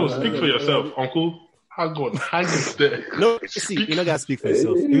 No, speak for yourself, Uncle. Hang there. No, see, you not gotta speak for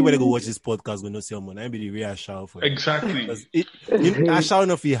yourself. Everybody go watch this podcast when no see someone. I be the real shout for it. Exactly. I shall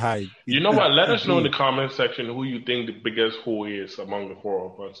not feel high. You know what? Let us know in the comment section who you think the biggest hoe is among the four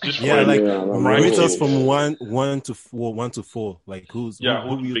of us. Just rate us from one to four. Like who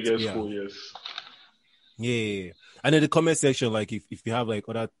the biggest hoe is. Yeah. And in the comment section, like if you have like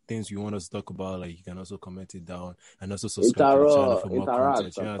other things you want us to talk about, like you can also comment it down and also subscribe to the channel for more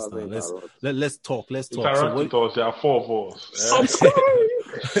content. You understand? Let's talk. Interact with us. There are four of us. Subscribe.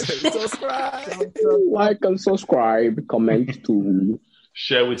 Like and subscribe. Comment too.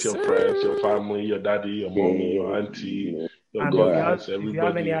 Share with your friends, your family, your daddy, your mommy, your auntie, your guys. If you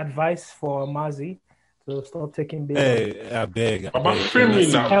have any advice for Mazi, so stop taking big. Hey, I beg. About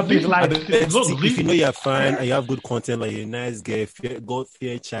filming now. If you know you're fine and you have good content, like you're a nice guy,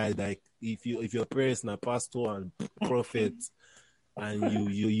 God-fearing child, like if your parents are pastor and prophet, and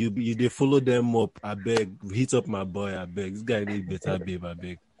you they follow them up, I beg, hit up my boy, I beg. This guy needs better, babe, I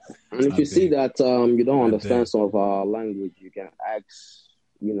beg. And if you see that you don't understand some of our language, you can ask,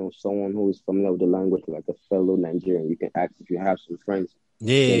 someone who is familiar with the language, like a fellow Nigerian. You can ask if you have some friends.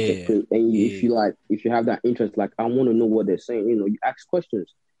 Yeah. If you have that interest, like I want to know what they're saying, you ask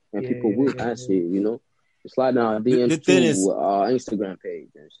questions and people will answer. You slide down DMs to our Instagram page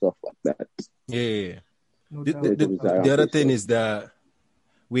and stuff like that. Yeah. The other thing is that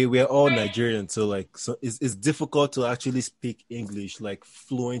we're all Nigerian, so it's difficult to actually speak English, like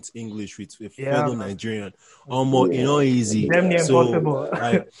fluent English with fellow Nigerian. Almost easy. Impossible.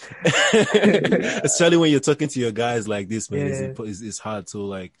 Especially when you're talking to your guys like this, man, it's hard.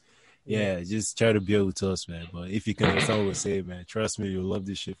 So just try to bear with us, man. But if you can understand what we're saying, man, trust me, you'll love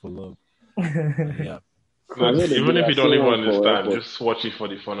this shit for love. Yeah. Even if you don't even understand, just watch it for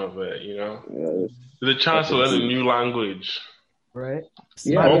the fun of it, There's a chance to learn a new language. Right.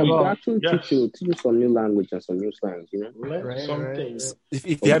 Yeah, we can actually teach you some new language and some new slangs, Right.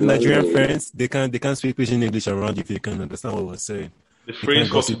 If you have Nigerian friends, they can speak pidgin English around you if you can understand what we're saying. The phrase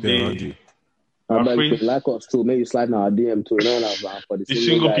for today. If you like us too, maybe slide in our DM too. For the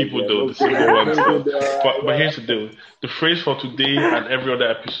single people though, the single ones though. But here's the deal. The phrase for today and every other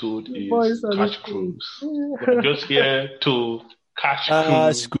episode is catch cruise. We're just here to catch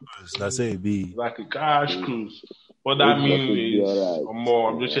cruise. That's it, be like a catch cruise. What that means is,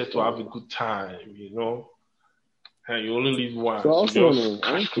 I'm just here to have a good time, And you only live once. So also,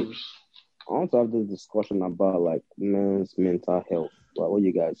 I want to have this discussion about men's mental health. What do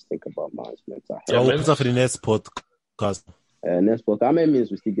you guys think about men's mental health? Yeah, we'll put that for the next podcast. Next podcast. How many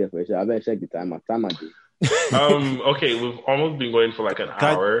minutes we still get for sure? I better check the time. Time I do. Okay, we've almost been going for like an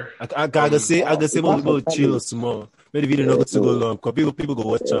hour. I gotta say, people chill small. Maybe video not to go long, because people go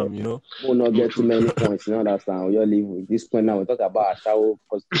watch them, you know. We'll not get too many points, you know, that's time. You'll leave with this point now. We talk about a shower.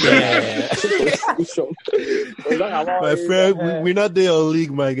 My friend, we're not there on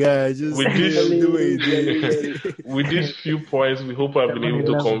league, my guy. Just with these few points, we hope I've been able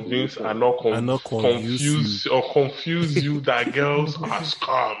to convince and not confuse you that girls are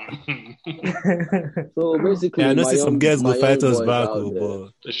scum. So basically, I know some girls go fight us back, but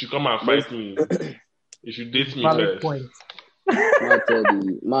they should come and fight me. You should date me first.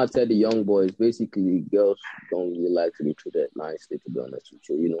 Might tell the young boys, basically, girls don't really like to be treated nicely, to be honest with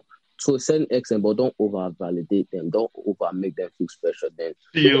you, you know. To a certain extent, but don't over-validate them. Don't over-make them feel special then.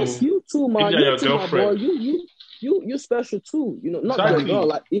 Because you too, man. You too, my boy. You're special too. You know, not exactly. The girl,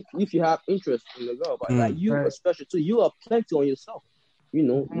 like, if you have interest in the girl, but like, you are special too. You are plenty on yourself. You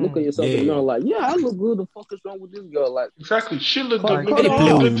know, look at yourself and you're like, I look good. The fuck is wrong with this girl? Like, exactly, she look good. They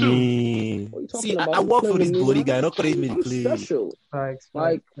play with me. See, I work for this body guy. Not for me to play. Special. Like,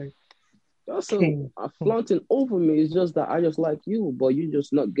 also, flaunting over me is just that I just like you, but you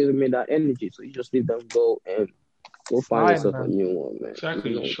just not giving me that energy. So you just leave them go and go find yourself a new one, man.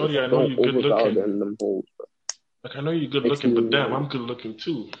 Exactly, you know, shorty, I know you're good looking. Like, I know you're good looking, but damn, I'm good looking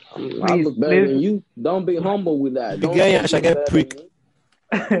too. I look better than you. Don't be humble with that. The guy I should get prick.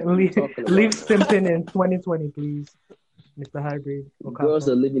 Leave simping in 2020, please, Mr. Hybrid. Girls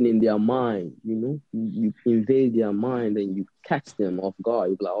are living in their mind, you know. You invade their mind and you catch them off guard.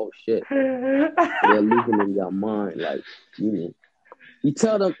 You're like, oh shit, they're living in their mind, like, you know. You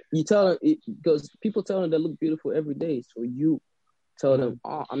tell them because people tell them they look beautiful every day, so you tell them,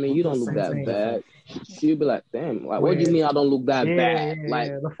 you don't look that bad. She'll be like, damn, like, what do you mean I don't look that bad?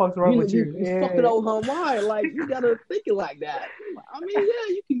 Like, the fuck's wrong with you? You fucking over her mind. Like, you gotta think it like that.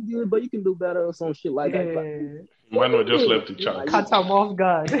 You can do it, but you can do better or some shit like that. Why not just left the child? Catch them off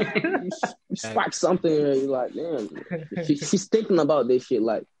guard. You spark something and you're like, damn. She's thinking about this shit.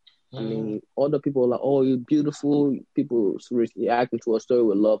 Like, other people are like, oh, you're beautiful. People reacting to a story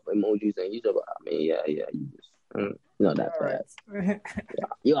with love emojis and you just, you just. Not that bad.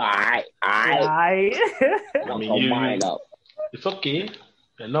 You alright. You mind up. It's okay.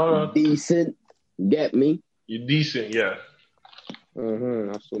 You're decent. Get me? You're decent, yeah.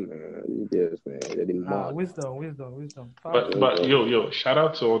 That's what, man. You just, man. Wisdom. But yo, shout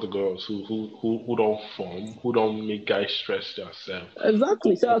out to all the girls who don't form, who don't make guys stress themselves.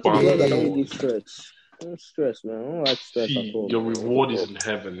 Exactly. Shout out to the girls that don't get stressed. Don't stress, man. I don't like stress at all. Your reward is in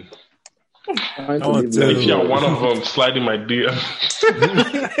heaven. If you're one of them, slide in my DM.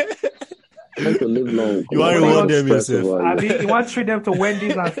 To live long. You want to reward them yourself. You want to treat them to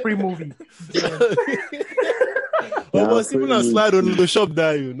Wendy's and free movie. But even a slide on the shop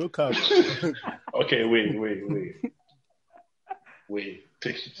there, you no cap. Okay, wait.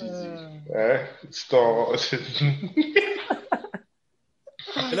 Take it easy. Start.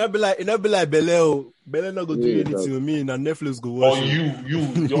 And I be like Belle not go do anything with me, and Netflix go watch. Or you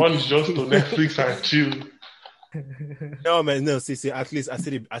want just to Netflix and chill. No man, no. See. At least I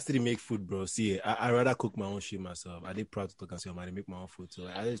still make food, bro. See, I rather cook my own shit myself. I did proud to talk and say, I make my own food. So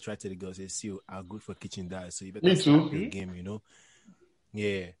I just try to tell the girls, say, see, I'm good for kitchen diet. So you better start the game, you know.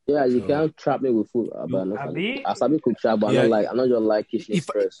 Yeah. Yeah, you can't trap me with food. But I sabi cook trap, but I'm not just like kitchen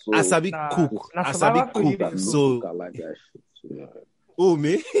stress. So, I sabi cook. So I like that shit. You know. Oh,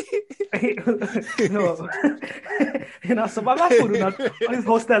 me? No. Sababa food not these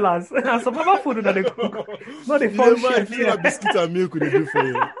hostelers. Sababa food that they cook. Not the fun shit. You know, biscuit and milk they do for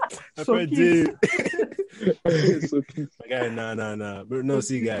you. So cute. So cute. Guy, nah. But no,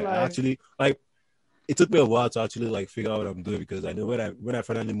 see, guy, actually, like, it took me a while to actually like figure out what I'm doing, because I know when I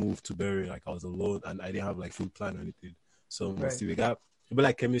finally moved to Berry, like, I was alone and I didn't have like food plan or anything. So see, we got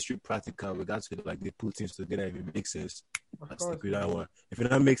like chemistry practical. We got to like they put things together if it makes sense. I stick with that one. If it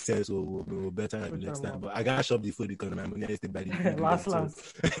don't make sense, we'll better the next time. But I gotta shop the food because my money is still by the last.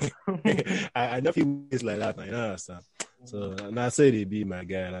 I know people is like that. You understand? So I say they be my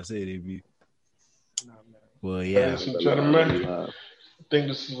guy, and I say they be. Well, yeah. Ladies and gentlemen, I think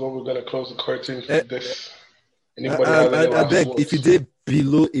this is what we're gonna close the curtain for this. Anybody I beg, if you did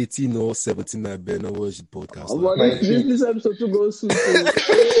below 18 or 17, I better not watch the podcast. This episode to go soon.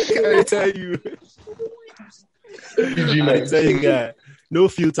 I tell you. I tell you, guy, no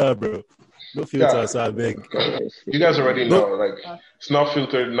filter, bro. No filter, so I beg. You guys already know, like, it's not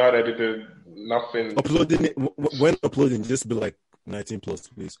filtered, not edited, nothing. When uploading, just be like, 19 plus,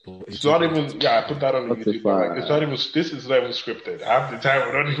 please. It's not even. Yeah, I put that on the YouTube. Like, it's not even. This is not even scripted. Half the time,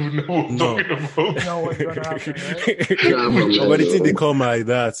 we don't even know what we're talking about. You know what's gonna happen, right? But the thing they come like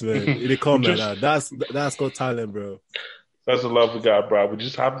that, man. They come like that. That's called talent, bro. That's the love we got, bro. We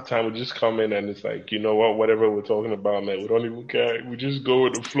just have the time. We just come in and it's like, you know what? Whatever we're talking about, man, we don't even care. We just go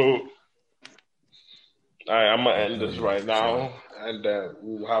with the flow. All right, I'm gonna end this right now, and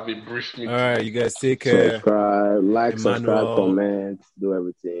we'll have a brief meeting. All right, you guys take care. Subscribe, subscribe, comment, do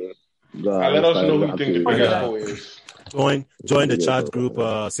everything. Let us know who you think the biggest boy is. Join the chat group.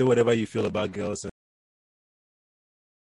 Say whatever you feel about girls.